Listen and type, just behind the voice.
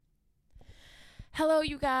Hello,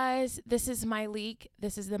 you guys. This is Myleik.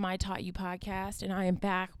 This is the My Taught You podcast, and I am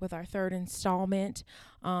back with our third installment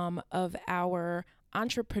of our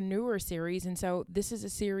entrepreneur series. And so, this is a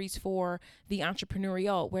series for the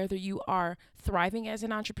entrepreneurial, whether you are thriving as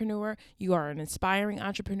an entrepreneur, you are an inspiring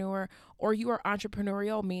entrepreneur, or you are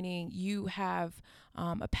entrepreneurial, meaning you have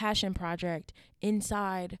a passion project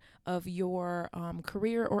inside of your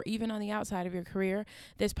career or even on the outside of your career.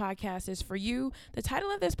 This podcast is for you. The title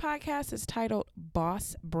of this podcast is titled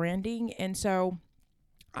Boss Branding. And so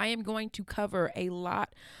I am going to cover a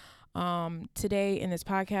lot today in this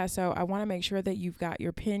podcast. So I want to make sure that you've got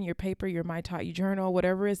your pen, your paper, your My Taught You journal,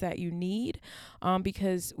 whatever it is that you need,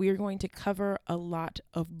 because we are going to cover a lot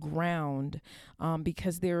of ground,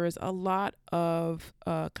 because there is a lot of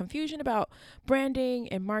confusion about branding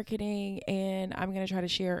and marketing, and I'm going to try to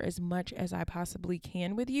share as much as I possibly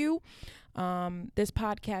can with you. This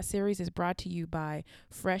podcast series is brought to you by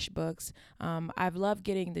FreshBooks. I've loved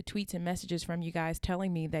getting the tweets and messages from you guys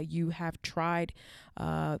telling me that you have tried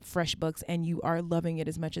FreshBooks and you are loving it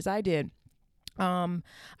as much as I did. I'm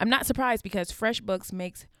not surprised because FreshBooks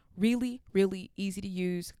makes really, really easy to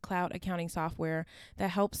use cloud accounting software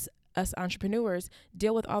that helps us entrepreneurs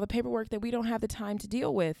deal with all the paperwork that we don't have the time to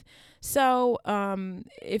deal with. So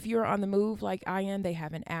if you're on the move like I am, they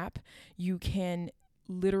have an app. You can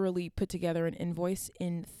literally put together an invoice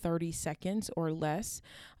in 30 seconds or less.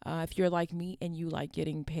 If you're like me and you like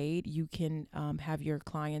getting paid, you can have your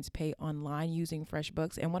clients pay online using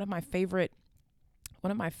FreshBooks. And one of my favorite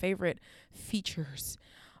features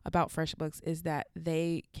about FreshBooks is that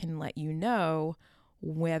they can let you know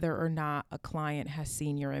whether or not a client has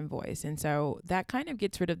seen your invoice. And so that kind of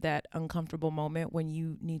gets rid of that uncomfortable moment when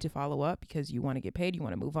you need to follow up because you want to get paid, you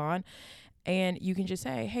want to move on. And you can just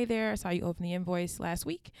say, hey there, I saw you open the invoice last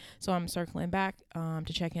week, so I'm circling back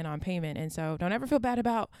to check in on payment. And so don't ever feel bad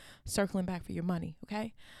about circling back for your money,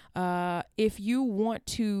 okay? If you want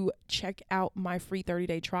to check out my free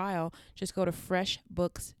 30-day trial, just go to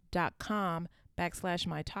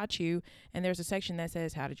freshbooks.com/My Taught You, and there's a section that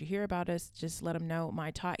says, how did you hear about us? Just let them know My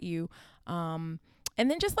Taught You. And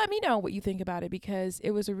then just let me know what you think about it, because it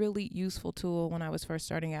was a really useful tool when I was first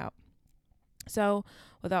starting out. So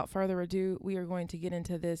without further ado, we are going to get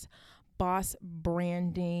into this boss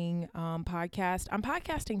branding podcast. I'm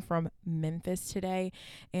podcasting from Memphis today,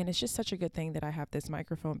 and it's just such a good thing that I have this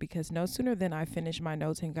microphone, because no sooner than I finished my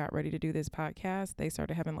notes and got ready to do this podcast, they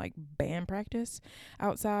started having like band practice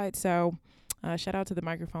outside. So shout out to the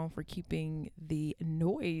microphone for keeping the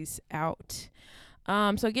noise out.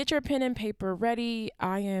 So get your pen and paper ready.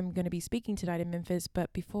 I am going to be speaking tonight in Memphis,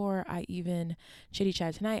 but before I even chitty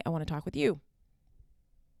chat tonight, I want to talk with you.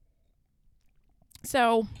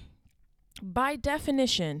 So, by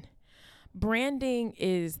definition, branding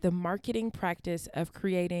is the marketing practice of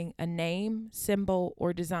creating a name, symbol,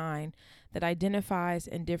 or design that identifies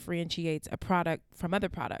and differentiates a product from other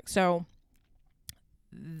products. So,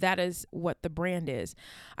 that is what the brand is.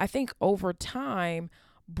 I think over time,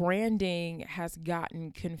 branding has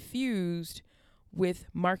gotten confused with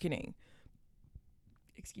marketing.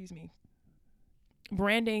 Excuse me.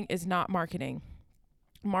 Branding is not marketing.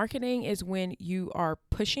 Marketing is when you are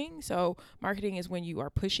pushing. So marketing is when you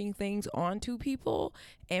are pushing things onto people,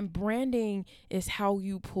 and branding is how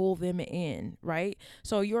you pull them in, right?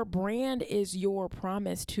 So your brand is your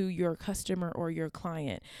promise to your customer or your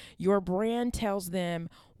client. Your brand tells them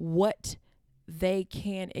what they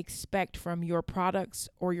can expect from your products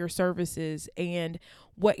or your services, and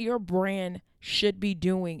what your brand should be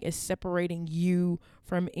doing is separating you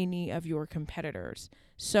from any of your competitors.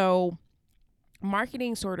 So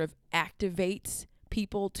marketing sort of activates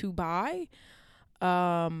people to buy,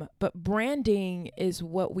 but branding is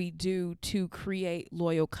what we do to create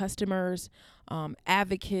loyal customers,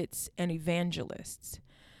 advocates, and evangelists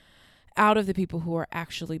out of the people who are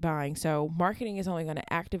actually buying. So marketing is only going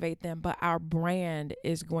to activate them, but our brand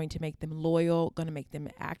is going to make them loyal, going to make them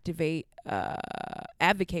advocate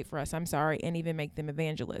for us, and even make them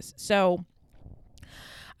evangelists. So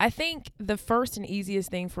I think the first and easiest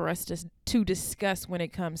thing for us to discuss when it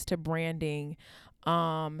comes to branding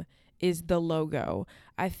is the logo.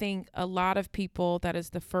 I think a lot of people, that is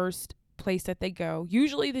the first place that they go,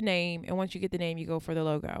 usually the name, and once you get the name, you go for the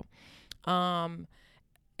logo.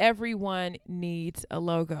 Everyone needs a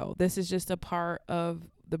logo. This is just a part of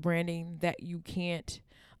the branding that you can't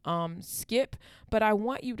skip. But I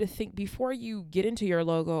want you to think before you get into your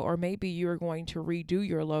logo, or maybe you're going to redo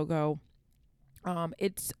your logo.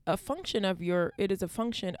 It is a function of your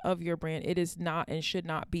brand. It is not and should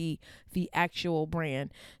not be the actual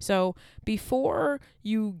brand. So before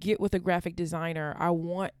you get with a graphic designer, I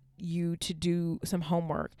want you to do some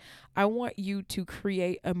homework. I want you to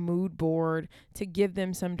create a mood board to give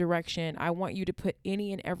them some direction. I want you to put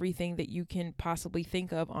any and everything that you can possibly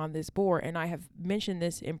think of on this board. And I have mentioned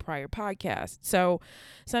this in prior podcasts. So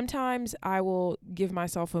sometimes I will give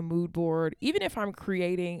myself a mood board, even if I'm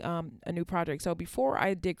creating a new project. So before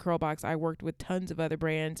I did Curlbox, I worked with tons of other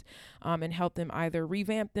brands and helped them either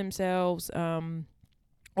revamp themselves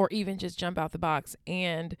or even just jump out the box.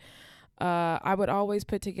 And I would always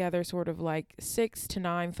put together sort of like 6 to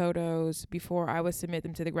 9 photos before I would submit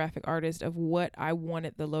them to the graphic artist of what I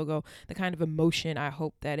wanted the logo, the kind of emotion I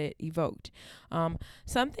hoped that it evoked.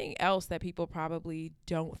 Something else that people probably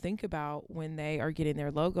don't think about when they are getting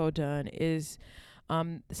their logo done is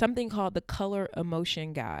something called the color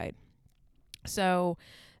emotion guide. So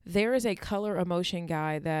there is a color emotion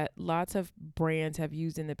guide that lots of brands have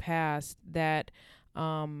used in the past that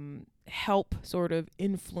help sort of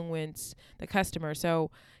influence the customer.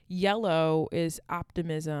 So yellow is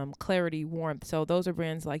optimism, clarity, warmth. So those are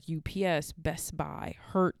brands like UPS, Best Buy,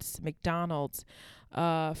 Hertz, McDonald's.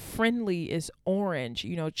 Friendly is orange,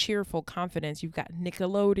 cheerful, confidence. You've got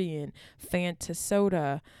Nickelodeon, Fanta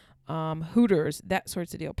Soda, Hooters, that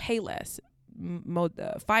sorts of deal. Payless,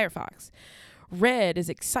 Firefox. Red is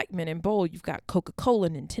excitement and bold. You've got Coca-Cola,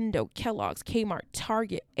 Nintendo, Kellogg's, Kmart,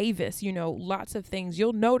 Target, Avis, lots of things.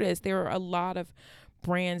 You'll notice there are a lot of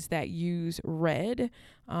brands that use red.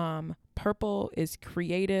 Purple is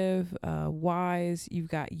creative, wise. You've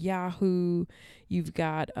got Yahoo. You've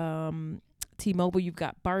got T-Mobile. You've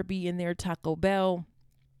got Barbie in there, Taco Bell.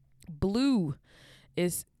 Blue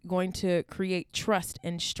is going to create trust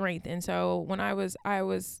and strength. And so when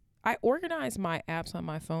I organized my apps on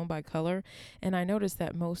my phone by color, and I noticed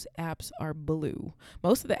that most apps are blue.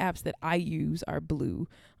 Most of the apps that I use are blue.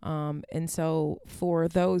 And so for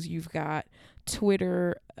those, you've got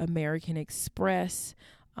Twitter, American Express,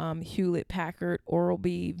 Hewlett Packard,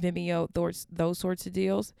 Oral-B, Vimeo, those sorts of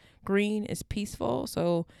deals. Green is peaceful.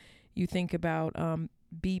 So you think about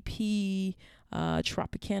BP,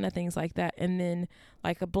 Tropicana, things like that. And then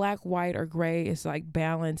like a black, white, or gray is like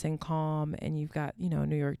balance and calm. And you've got,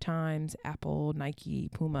 New York Times, Apple, Nike,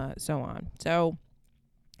 Puma, so on. So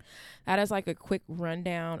that is like a quick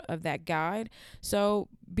rundown of that guide. So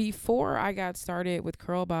before I got started with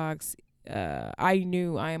Curlbox, I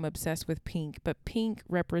knew I am obsessed with pink, but pink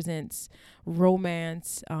represents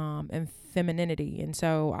romance and femininity. And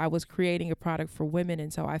so I was creating a product for women.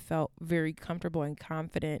 And so I felt very comfortable and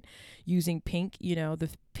confident using pink, the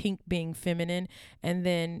pink being feminine. And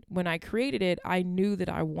then when I created it, I knew that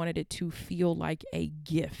I wanted it to feel like a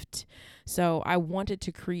gift. So I wanted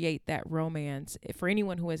to create that romance. For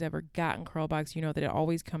anyone who has ever gotten Curlbox, that it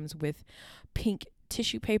always comes with pink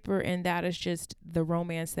tissue paper, and that is just the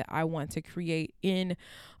romance that I want to create in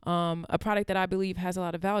a product that I believe has a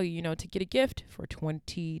lot of value. To get a gift for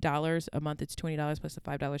 $20 a month, it's $20 plus the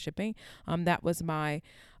 $5 shipping. That was my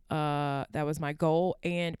goal.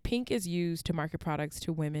 And pink is used to market products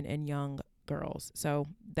to women and young girls. So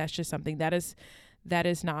that's just something that is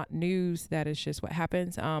not news. That is just what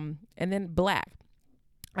happens. And then black.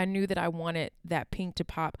 I knew that I wanted that pink to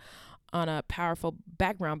pop on a powerful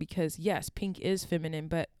background because yes, pink is feminine,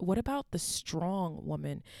 but what about the strong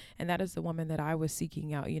woman? And that is the woman that I was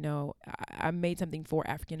seeking out. I made something for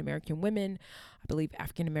African-American women. I believe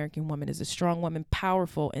African-American woman is a strong woman,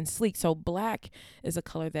 powerful and sleek. So black is a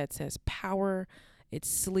color that says power, it's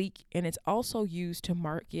sleek, and it's also used to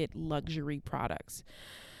market luxury products.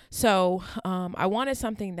 So I wanted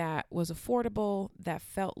something that was affordable, that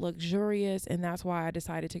felt luxurious, and that's why I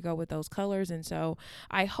decided to go with those colors. And so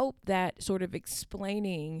I hope that sort of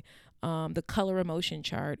explaining the color emotion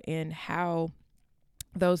chart and how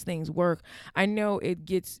those things work. I know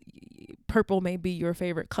purple may be your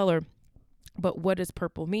favorite color, but what does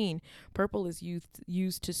purple mean? Purple is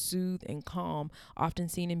used to soothe and calm, often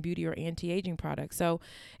seen in beauty or anti-aging products. So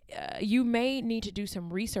you may need to do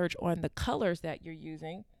some research on the colors that you're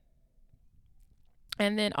using.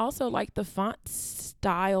 And then also like the font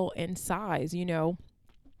style and size,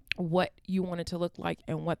 what you want it to look like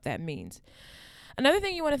and what that means. Another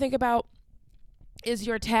thing you want to think about is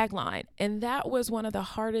your tagline. And that was one of the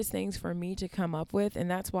hardest things for me to come up with. And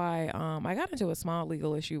that's why I got into a small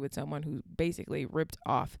legal issue with someone who basically ripped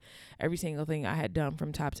off every single thing I had done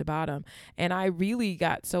from top to bottom. And I really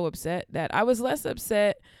got so upset that I was less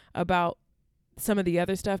upset about some of the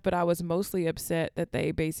other stuff, but I was mostly upset that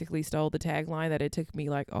they basically stole the tagline that it took me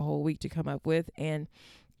like a whole week to come up with. And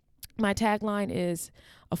my tagline is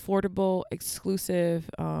affordable, exclusive,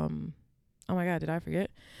 Oh my God, did I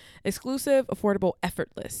forget? Exclusive, affordable,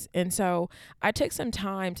 effortless. And so I took some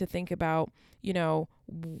time to think about,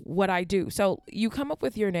 what I do. So you come up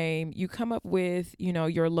with your name, you come up with,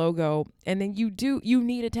 your logo, and then you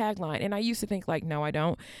need a tagline. And I used to think like, no, I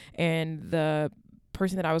don't. And the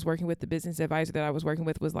person that I was working with, the business advisor that I was working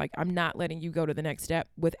with, was like, I'm not letting you go to the next step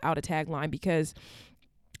without a tagline, because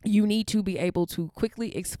you need to be able to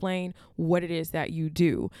quickly explain what it is that you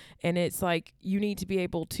do. And it's like, you need to be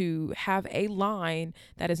able to have a line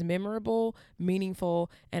that is memorable, meaningful,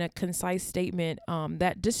 and a concise statement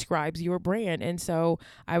that describes your brand. And so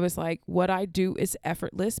I was like, what I do is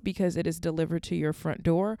effortless because it is delivered to your front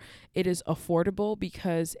door. It is affordable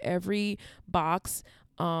because every box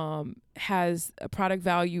has a product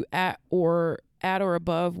value at or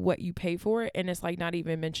above what you pay for it. And it's like, not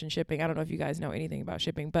even mention shipping. I don't know if you guys know anything about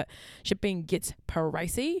shipping, but shipping gets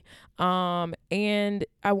pricey. And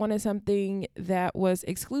I wanted something that was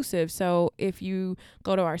exclusive. So if you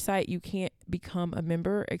go to our site, you can't become a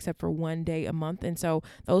member except for 1 day a month. And so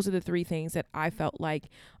those are the 3 things that I felt like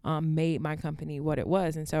made my company what it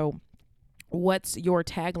was. And so what's your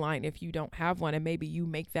tagline if you don't have one? And maybe you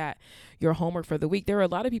make that your homework for the week. There are a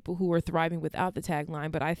lot of people who are thriving without the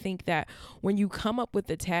tagline, but I think that when you come up with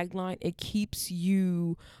the tagline, it keeps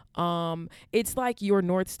you it's like your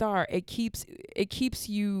North Star. It keeps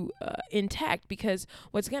you intact, because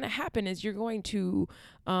what's going to happen is you're going to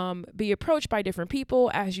be approached by different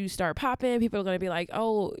people as you start popping. People are going to be like,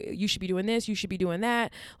 oh, you should be doing this, you should be doing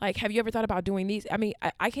that. Like, have you ever thought about doing these? I mean,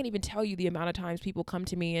 I can't even tell you the amount of times people come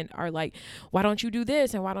to me and are like, why don't you do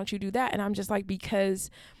this? And why don't you do that? And I'm just like, because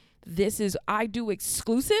I do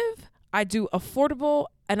exclusive, I do affordable,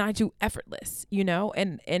 and I do effortless,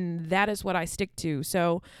 and that is what I stick to.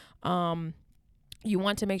 So, you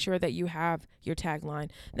want to make sure that you have your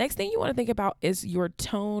tagline. Next thing you want to think about is your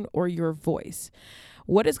tone or your voice.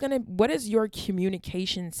 What is your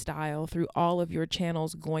communication style through all of your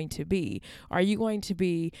channels going to be? Are you going to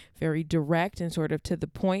be very direct and sort of to the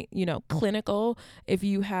point, clinical? If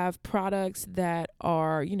you have products that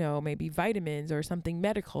are, maybe vitamins or something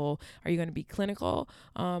medical, are you going to be clinical?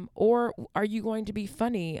 Or are you going to be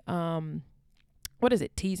funny? What is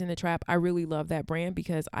it? Tease in the Trap. I really love that brand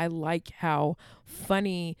because I like how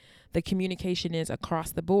funny the communication is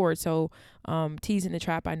across the board. So, Tease in the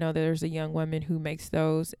Trap, I know there's a young woman who makes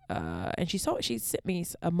those, and she sent me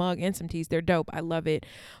a mug and some teas. They're dope. I love it.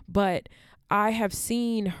 But I have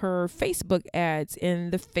seen her Facebook ads,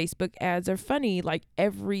 and the Facebook ads are funny. Like,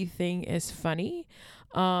 everything is funny.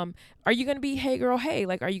 Are you going to be, hey girl, hey?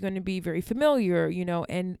 Like, are you going to be very familiar,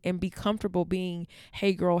 and be comfortable being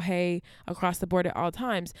hey girl, hey across the board at all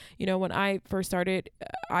times? When I first started,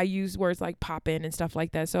 I used words like poppin' and stuff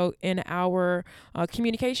like that. So in our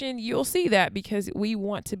communication, you'll see that because we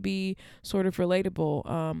want to be sort of relatable.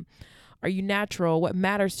 Are you natural? What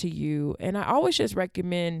matters to you? And I always just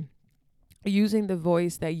recommend using the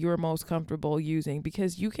voice that you're most comfortable using,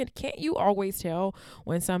 because can't you always tell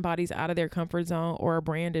when somebody's out of their comfort zone or a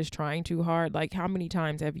brand is trying too hard? Like, how many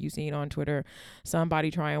times have you seen on Twitter somebody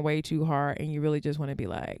trying way too hard and you really just want to be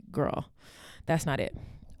like, girl, that's not it.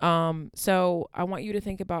 So I want you to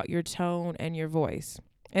think about your tone and your voice.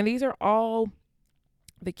 And these are all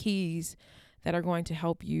the keys that are going to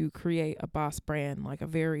help you create a boss brand, like a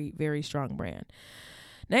very, very strong brand.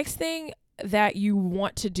 Next thing that you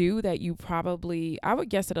want to do that I would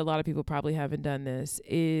guess that a lot of people probably haven't done this,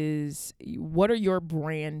 is what are your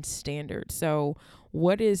brand standards? So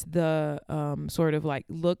what is the sort of like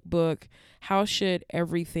lookbook? How should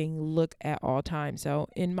everything look at all times? So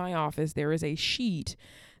in my office, there is a sheet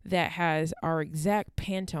that has our exact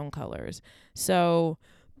Pantone colors. So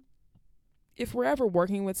if we're ever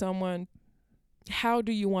working with someone, how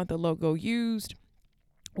do you want the logo used?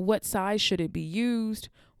 What size should it be used?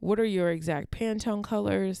 What are your exact Pantone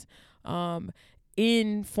colors?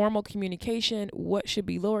 In formal communication, what should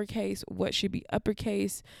be lowercase? What should be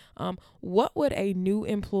uppercase? What would a new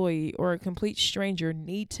employee or a complete stranger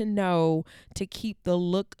need to know to keep the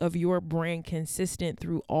look of your brand consistent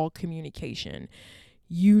through all communication?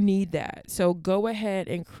 You need that. So go ahead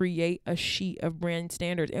and create a sheet of brand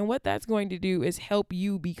standards. And what that's going to do is help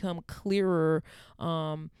you become clearer,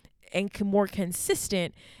 and more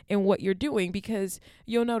consistent in what you're doing, because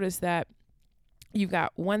you'll notice that you've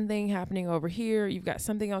got one thing happening over here, you've got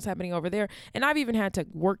something else happening over there. And I've even had to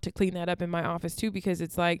work to clean that up in my office too, because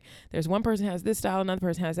it's like there's one person has this style, another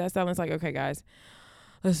person has that style. And it's like, okay, guys,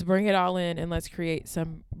 let's bring it all in and let's create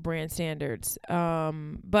some brand standards.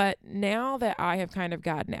 But now that I have kind of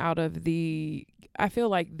gotten out of I feel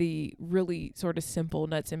like the really sort of simple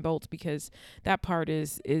nuts and bolts, because that part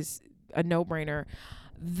is a no-brainer.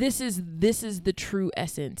 this is the true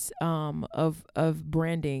essence of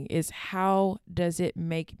branding, is how does it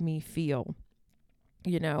make me feel?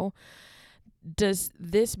 You know, does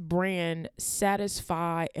this brand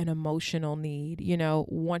satisfy an emotional need,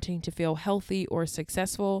 wanting to feel healthy or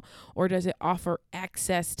successful? Or does it offer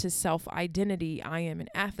access to self identity? I am an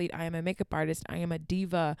athlete. I am a makeup artist. I am a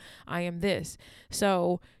diva. I am this.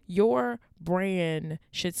 So your brand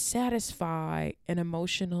should satisfy an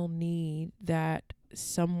emotional need that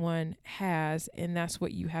someone has, and that's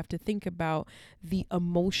what you have to think about, the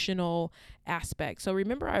emotional aspect. So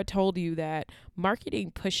remember, I told you that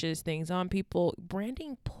marketing pushes things on people,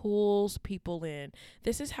 branding pulls people in.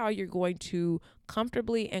 This is how you're going to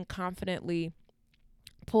comfortably and confidently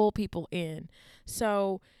pull people in.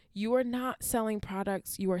 So you are not selling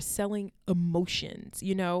products, you are selling emotions.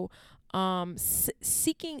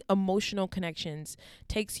 Seeking emotional connections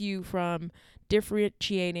takes you from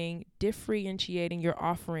differentiating your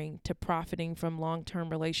offering to profiting from long-term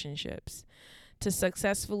relationships to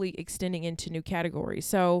successfully extending into new categories.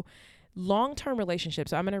 So long-term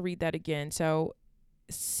relationships, I'm going to read that again. So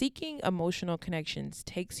seeking emotional connections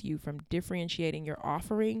takes you from differentiating your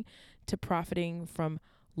offering to profiting from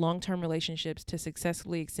long-term relationships to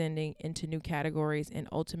successfully extending into new categories and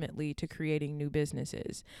ultimately to creating new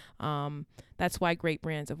businesses. That's why great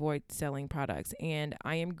brands avoid selling products. And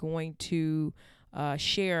I am going to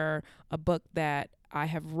share a book that I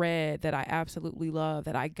have read that I absolutely love,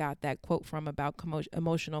 that I got that quote from about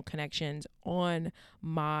emotional connections on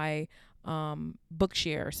my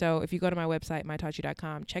Bookshare. So if you go to my website,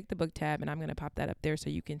 mytaughtyou.com, check the book tab, and I'm going to pop that up there so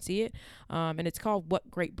you can see it. And it's called What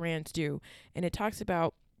Great Brands Do. And it talks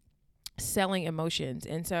about selling emotions.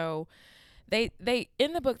 And so they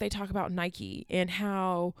in the book, they talk about Nike and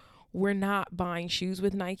how we're not buying shoes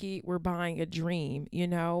with Nike, we're buying a dream,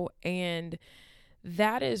 and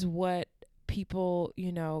that is what people,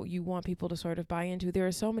 you want people to sort of buy into. There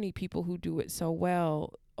are so many people who do it so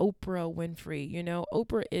well. Oprah Winfrey,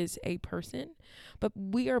 Oprah is a person, but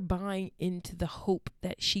we are buying into the hope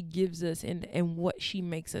that she gives us and what she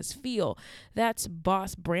makes us feel. That's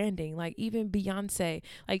boss branding. Like even Beyonce,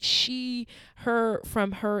 like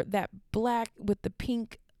that black with the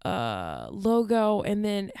pink logo, and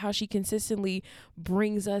then how she consistently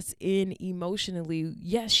brings us in emotionally.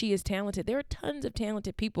 Yes, she is talented. There are tons of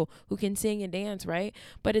talented people who can sing and dance, right?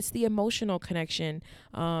 But it's the emotional connection,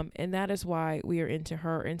 and that is why we are into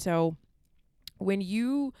her. And so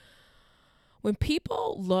when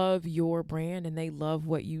people love your brand and they love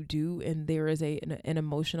what you do, and there is an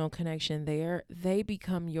emotional connection there, they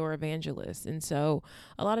become your evangelist. And so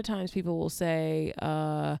a lot of times people will say,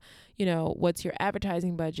 what's your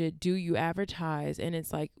advertising budget? Do you advertise? And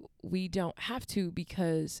it's like, we don't have to,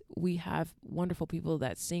 because we have wonderful people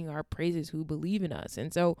that sing our praises who believe in us.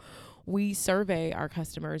 And so we survey our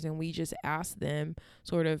customers and we just ask them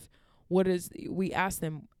we ask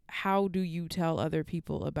them, how do you tell other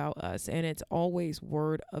people about us? And it's always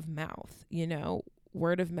word of mouth,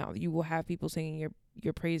 word of mouth. You will have people singing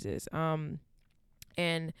your praises.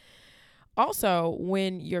 And also,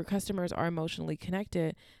 when your customers are emotionally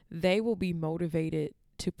connected, they will be motivated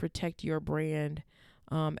to protect your brand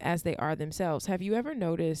as they are themselves. Have you ever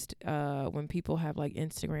noticed when people have like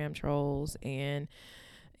Instagram trolls, and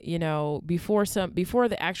before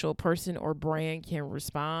the actual person or brand can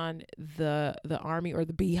respond, the army or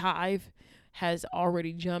the beehive has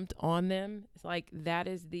already jumped on them? It's like, that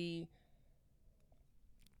is the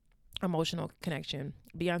emotional connection.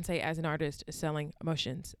 Beyonce as an artist is selling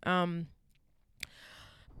emotions.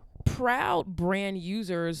 Proud brand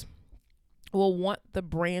users will want the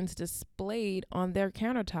brands displayed on their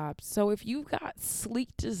countertops. So if you've got sleek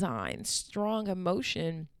design, strong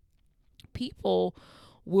emotion, people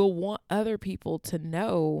will want other people to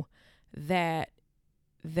know that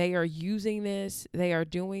they are using this, they are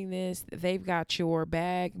doing this, they've got your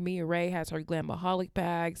bag. Mia Ray has her Glamaholic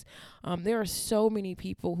bags. There are so many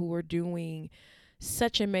people who are doing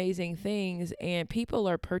such amazing things, and people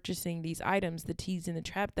are purchasing these items, the teas in the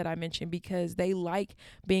trap that I mentioned, because they like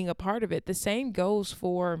being a part of it. The same goes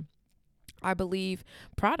for, I believe,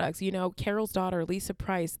 products. Carol's daughter, Lisa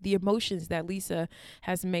Price, the emotions that Lisa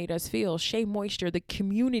has made us feel, Shea Moisture, the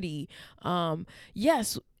community.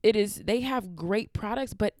 Yes, it is. They have great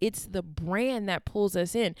products, but it's the brand that pulls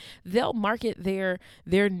us in. They'll market their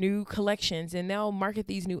new collections and they'll market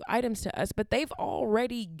these new items to us, but they've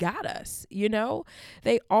already got us.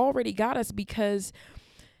 They already got us because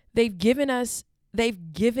they've given us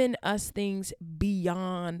things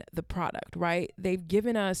beyond the product, right? They've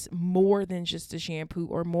given us more than just a shampoo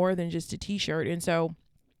or more than just a t-shirt. And so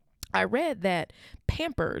I read that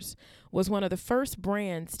Pampers was one of the first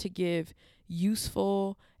brands to give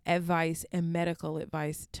useful advice and medical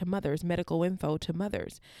advice to mothers, medical info to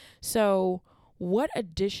mothers. So what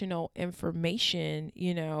additional information,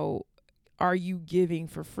 are you giving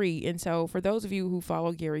for free? And so for those of you who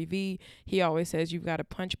follow Gary Vee, he always says you've got to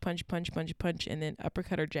punch, and then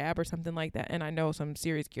uppercut or jab or something like that. And I know some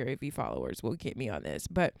serious Gary Vee followers will get me on this,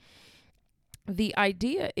 but the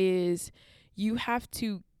idea is you have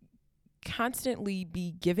to constantly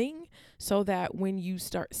be giving so that when you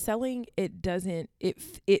start selling, it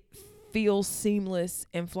feels seamless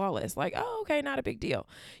and flawless. Like, oh, okay, not a big deal.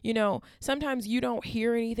 Sometimes you don't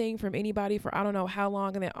hear anything from anybody for I don't know how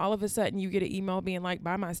long, and then all of a sudden you get an email being like,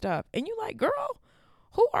 buy my stuff. And you like, girl,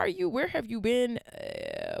 who are you? Where have you been?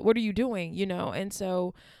 What are you doing? And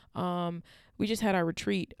so we just had our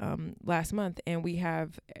retreat last month, and we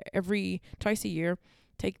have twice a year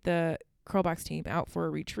take the Curlbox team out for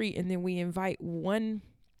a retreat, and then we invite one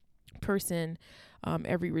person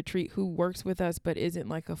every retreat who works with us but isn't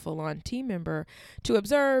like a full-on team member to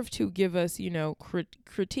observe, to give us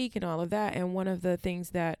critique and all of that. And one of the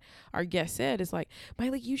things that our guest said is like,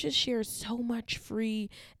 Miley, you just share so much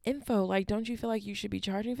free info, like don't you feel like you should be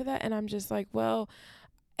charging for that? And I'm just like, well,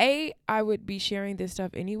 I would be sharing this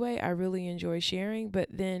stuff anyway. I really enjoy sharing. But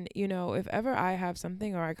then, if ever I have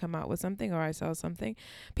something or I come out with something or I sell something,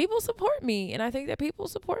 people support me. And I think that people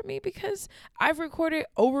support me because I've recorded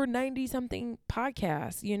over 90 something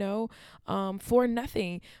podcasts, for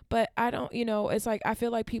nothing. But I don't, it's like I feel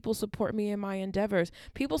like people support me in my endeavors.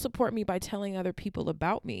 People support me by telling other people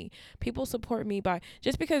about me. People support me by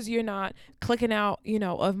just because you're not clicking out,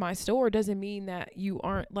 of my store doesn't mean that you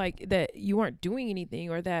aren't doing anything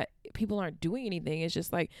or that people aren't doing anything. It's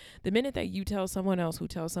just like the minute that you tell someone else who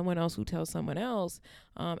tells someone else who tells someone else,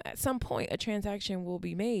 at some point a transaction will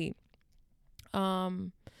be made.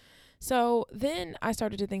 So then I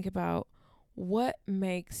started to think about what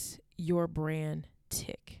makes your brand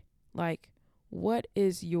tick. Like, what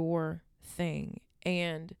is your thing?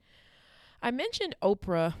 And I mentioned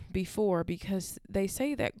Oprah before because they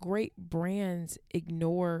say that great brands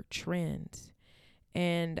ignore trends.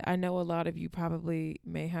 And I know a lot of you probably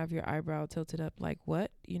may have your eyebrow tilted up like, what?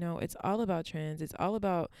 It's all about trends. It's all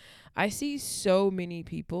about, I see so many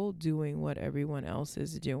people doing what everyone else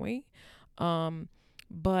is doing.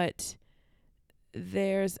 But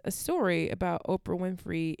there's a story about Oprah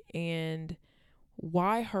Winfrey and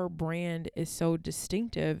why her brand is so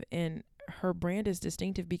distinctive. And her brand is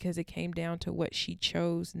distinctive because it came down to what she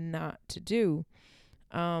chose not to do.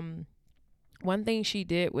 One thing she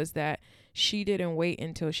did was that she didn't wait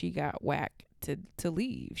until she got whacked to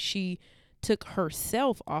leave. She took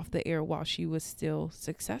herself off the air while she was still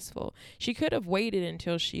successful. She could have waited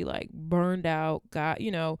until she burned out, got,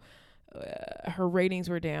 her ratings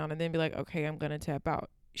were down, and then be like, okay, I'm going to tap out.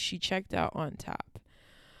 She checked out on top.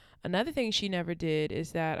 Another thing she never did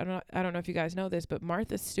is that, I don't know if you guys know this, but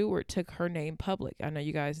Martha Stewart took her name public. I know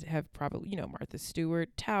you guys have probably, Martha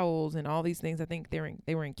Stewart towels and all these things. I think they were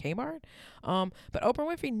in Kmart. But Oprah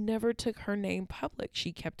Winfrey never took her name public.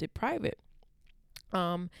 She kept it private.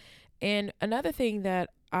 And another thing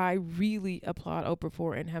that I really applaud Oprah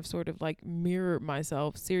for and have sort of mirrored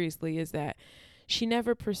myself seriously is that she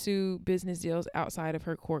never pursued business deals outside of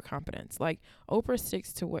her core competence. Like, Oprah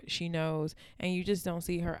sticks to what she knows, and you just don't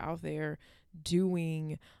see her out there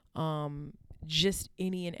doing just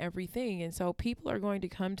any and everything. And so people are going to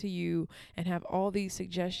come to you and have all these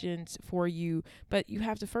suggestions for you, but you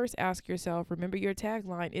have to first ask yourself, remember your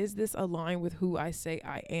tagline, is this aligned with who I say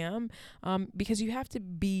I am? Because you have to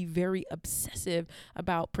be very obsessive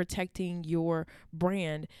about protecting your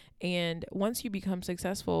brand. And once you become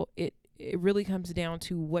successful, it really comes down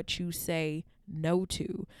to what you say no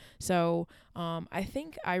to. So I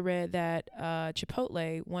think I read that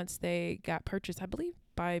Chipotle, once they got purchased, I believe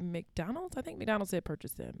by McDonald's. I think McDonald's had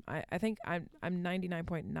purchased them. I think I'm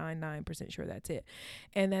 99.99% sure that's it.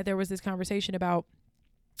 And that there was this conversation about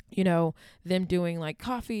them doing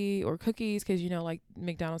coffee or cookies, because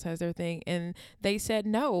McDonald's has their thing, and they said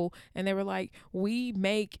no. And they were like, we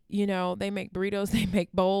make, they make burritos, they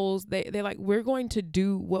make bowls, they're like, we're going to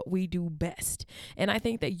do what we do best. And I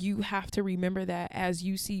think that you have to remember that as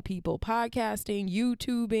you see people podcasting,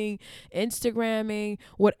 YouTubing, Instagramming,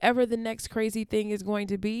 whatever the next crazy thing is going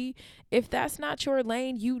to be. If that's not your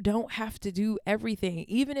lane, you don't have to do everything.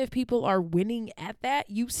 Even if people are winning at that,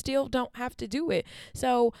 you still don't have to do it.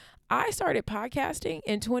 So I started podcasting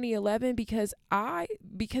in 2011 because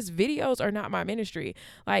videos are not my ministry.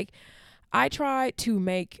 I tried to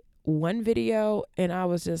make one video and I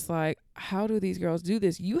was just like, how do these girls do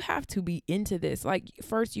this? You have to be into this. Like,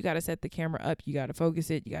 first you got to set the camera up, you got to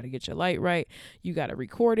focus it, you got to get your light right, you got to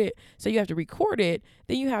record it. So you have to record it,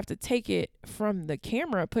 then you have to take it from the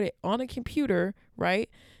camera, put it on a computer, right?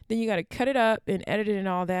 Then you got to cut it up and edit it and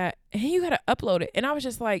all that, and you got to upload it. And I was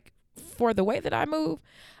just like, for the way that I move,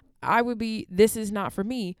 this is not for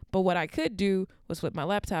me. But what I could do was flip my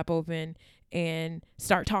laptop open and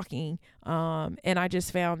start talking. And I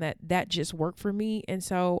just found that just worked for me. And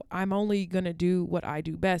so I'm only going to do what I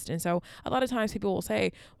do best. And so a lot of times people will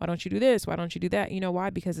say, why don't you do this? Why don't you do that? You know why?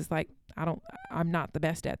 Because it's like, I'm not the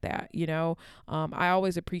best at that. I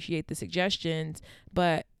always appreciate the suggestions,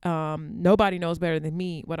 but nobody knows better than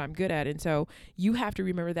me what I'm good at. And so you have to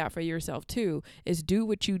remember that for yourself too, is do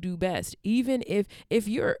what you do best. Even if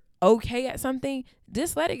you're okay at something,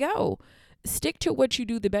 just let it go. Stick to what you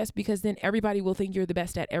do the best, because then everybody will think you're the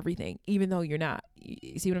best at everything, even though you're not.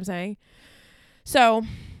 You see what I'm saying? So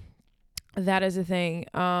that is a thing.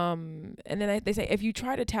 And then they say, if you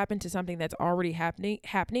try to tap into something that's already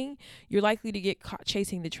happening, you're likely to get caught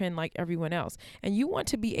chasing the trend like everyone else. And you want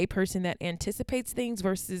to be a person that anticipates things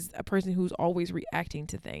versus a person who's always reacting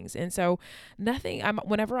to things. And so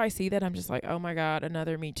whenever I see that, I'm just like, oh my God,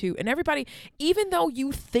 another Me Too. And everybody, even though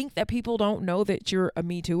you think that people don't know that you're a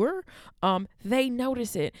Me Tooer, they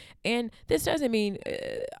notice it. And this doesn't mean,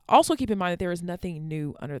 also keep in mind that there is nothing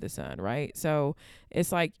new under the sun, right? So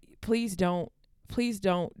it's like, please don't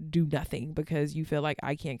do nothing because you feel like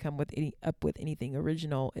I can't come up with anything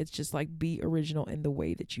original. It's just like, be original in the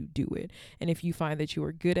way that you do it. And if you find that you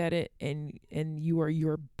are good at it and you are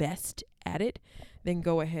your best at it, then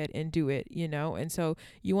go ahead and do it, And so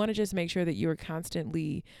you want to just make sure that you are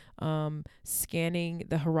constantly scanning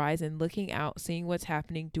the horizon, looking out, seeing what's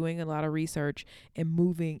happening, doing a lot of research, and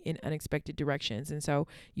moving in unexpected directions. And so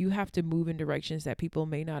you have to move in directions that people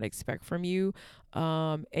may not expect from you.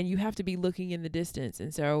 And you have to be looking in the distance.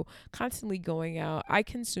 And so constantly going out. I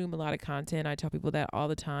consume a lot of content. I tell people that all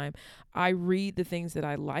the time. I read the things that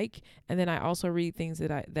I like, and then I also read things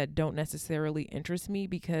that don't necessarily interest me,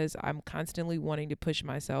 because I'm constantly wanting to push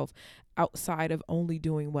myself outside of only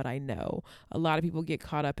doing what I know. A lot of people get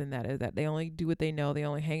caught up in that, is that they only do what they know. They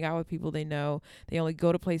only hang out with people they know. They only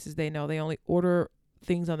go to places they know. They only order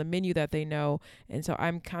things on the menu that they know. And so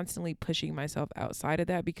I'm constantly pushing myself outside of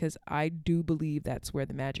that, because I do believe that's where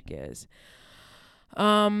the magic is.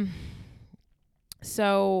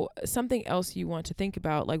 So something else you want to think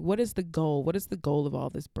about, like, what is the goal? What is the goal of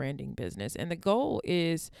all this branding business? And the goal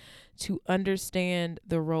is to understand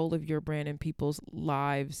the role of your brand in people's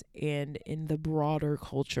lives and in the broader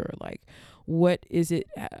culture. Like, what is it?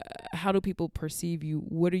 How do people perceive you?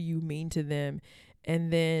 What do you mean to them?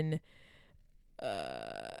 And then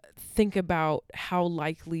think about how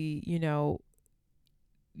likely,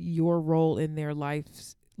 your role in their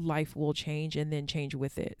life will change, and then change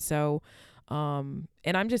with it. So and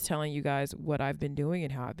I'm just telling you guys what I've been doing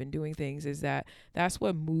and how I've been doing things, is that's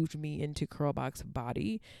what moved me into Curlbox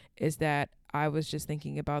Body, is that I was just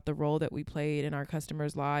thinking about the role that we played in our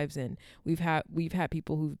customers' lives. And we've had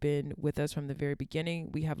people who've been with us from the very beginning.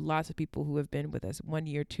 We have lots of people who have been with us 1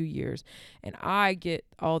 year, 2 years. And I get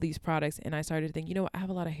all these products, and I started to think, I have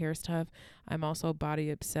a lot of hair stuff. I'm also body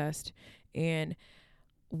obsessed. And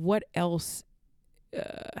what else?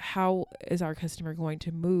 How is our customer going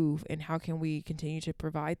to move, and how can we continue to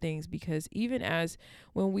provide things? Because even as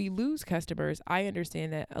when we lose customers, I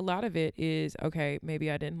understand that a lot of it is, okay, maybe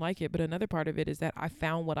I didn't like it, but another part of it is that I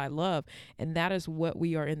found what I love. And that is what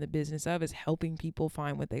we are in the business of, is helping people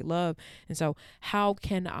find what they love. And so how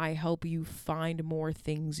can I help you find more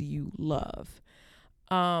things you love?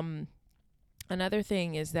 Another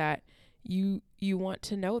thing is that you want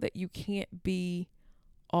to know that you can't be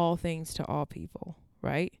all things to all people,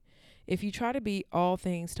 right? If you try to be all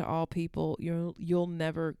things to all people, you'll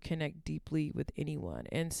never connect deeply with anyone.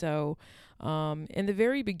 And so in the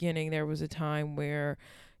very beginning, there was a time where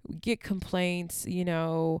we get complaints,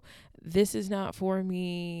 this is not for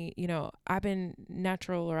me. I've been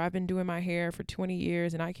natural, or I've been doing my hair for 20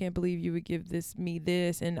 years, and I can't believe you would give me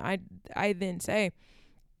this. And I then say,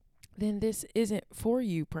 then this isn't for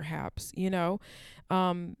you, perhaps.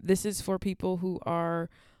 This is for people who are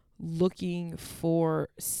looking for,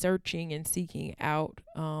 searching and seeking out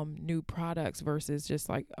new products versus just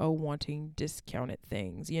like, wanting discounted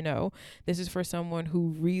things. This is for someone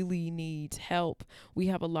who really needs help. We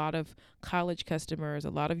have a lot of college customers, a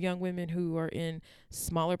lot of young women who are in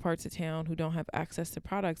smaller parts of town who don't have access to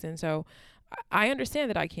products. And so I understand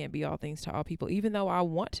that I can't be all things to all people, even though I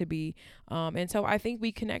want to be. And so I think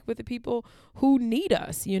we connect with the people who need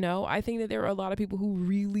us. I think that there are a lot of people who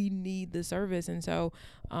really need the service. And so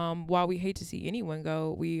while we hate to see anyone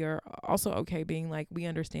go, we are also okay being like, we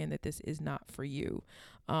understand that this is not for you.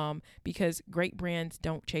 Because great brands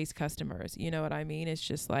don't chase customers. You know what I mean? It's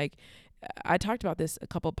just like, I talked about this a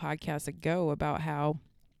couple podcasts ago about how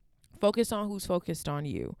focus on who's focused on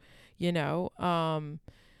you, you know?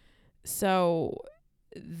 So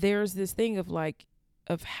there's this thing of like,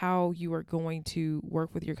 of how you are going to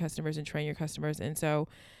work with your customers and train your customers. And so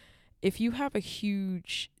if you have a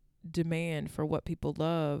huge demand for what people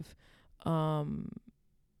love,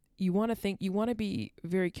 you want to be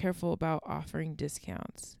very careful about offering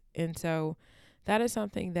discounts. And so that is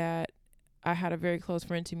something that I had a very close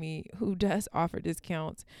friend to me who does offer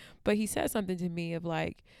discounts, but he said something to me of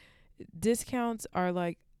like, discounts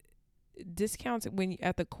when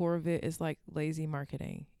at the core of it is like lazy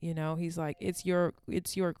marketing. He's like, it's your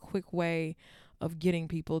quick way of getting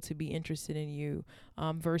people to be interested in you,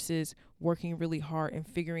 versus working really hard and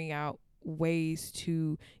figuring out ways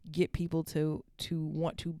to get people to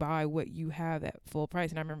want to buy what you have at full price.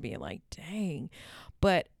 And I remember being like, dang,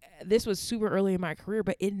 but this was super early in my career,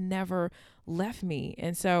 but it never left me.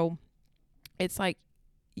 And so it's like,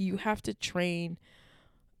 you have to train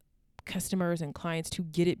customers and clients to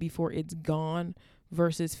get it before it's gone,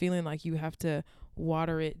 versus feeling like you have to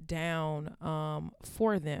water it down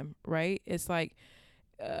for them, right? It's like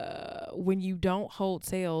when you don't hold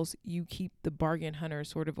sales, you keep the bargain hunter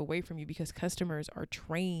sort of away from you, because customers are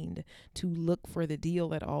trained to look for the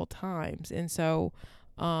deal at all times. And so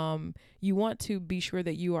you want to be sure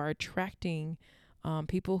that you are attracting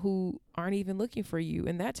people who aren't even looking for you.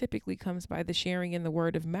 And that typically comes by the sharing and the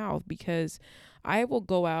word of mouth, because I will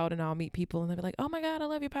go out and I'll meet people and they'll be like, oh my God, I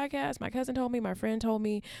love your podcast. My cousin told me, my friend told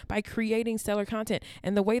me, by creating stellar content.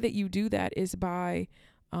 And the way that you do that is by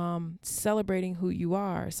celebrating who you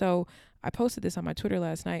are. So I posted this on my Twitter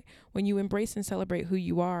last night. When you embrace and celebrate who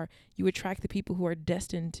you are, you attract the people who are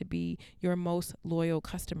destined to be your most loyal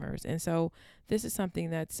customers. And so this is something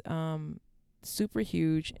that's super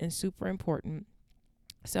huge and super important.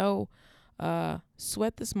 So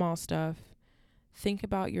sweat the small stuff. Think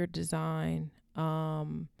about your design.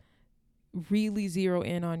 Really zero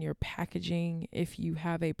in on your packaging. If you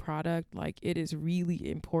have a product, like, it is really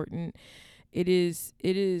important. It is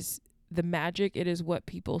the magic. It is what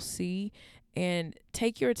people see. And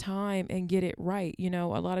take your time and get it right. A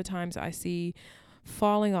lot of times I see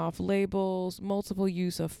falling off labels, multiple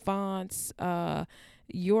use of fonts.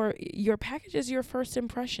 Your package is your first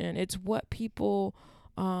impression. It's what people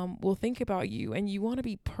will think about you. And you want to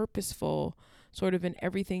be purposeful sort of in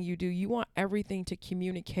everything you do. You want everything to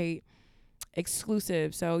communicate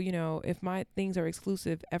exclusive. So, if my things are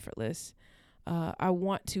exclusive, effortless, I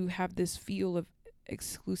want to have this feel of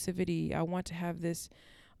exclusivity. I want to have this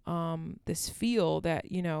feel that,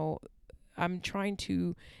 I'm trying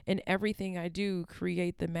to, in everything I do,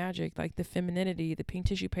 create the magic, like the femininity, the pink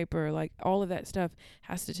tissue paper, like all of that stuff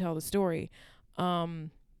has to tell the story.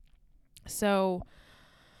 So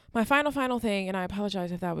my final thing, and I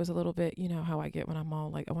apologize if that was a little bit, how I get when I'm all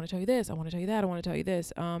like, I want to tell you this, I want to tell you that, I want to tell you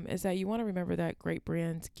this, is that you want to remember that great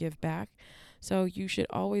brands give back. So you should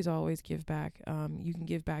always give back. You can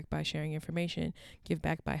give back by sharing information, give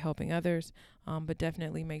back by helping others, but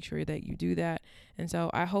definitely make sure that you do that. And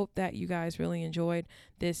so I hope that you guys really enjoyed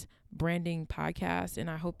this branding podcast, and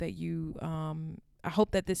I hope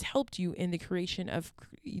that this helped you in the creation of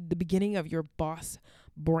the beginning of your boss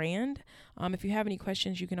brand. If you have any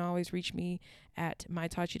questions, you can always reach me at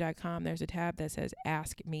mytachi.com. There's a tab that says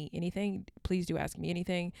Ask Me Anything. Please do ask me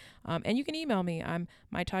anything. And you can email me. I'm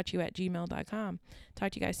mytachi@gmail.com.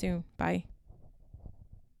 Talk to you guys soon. Bye.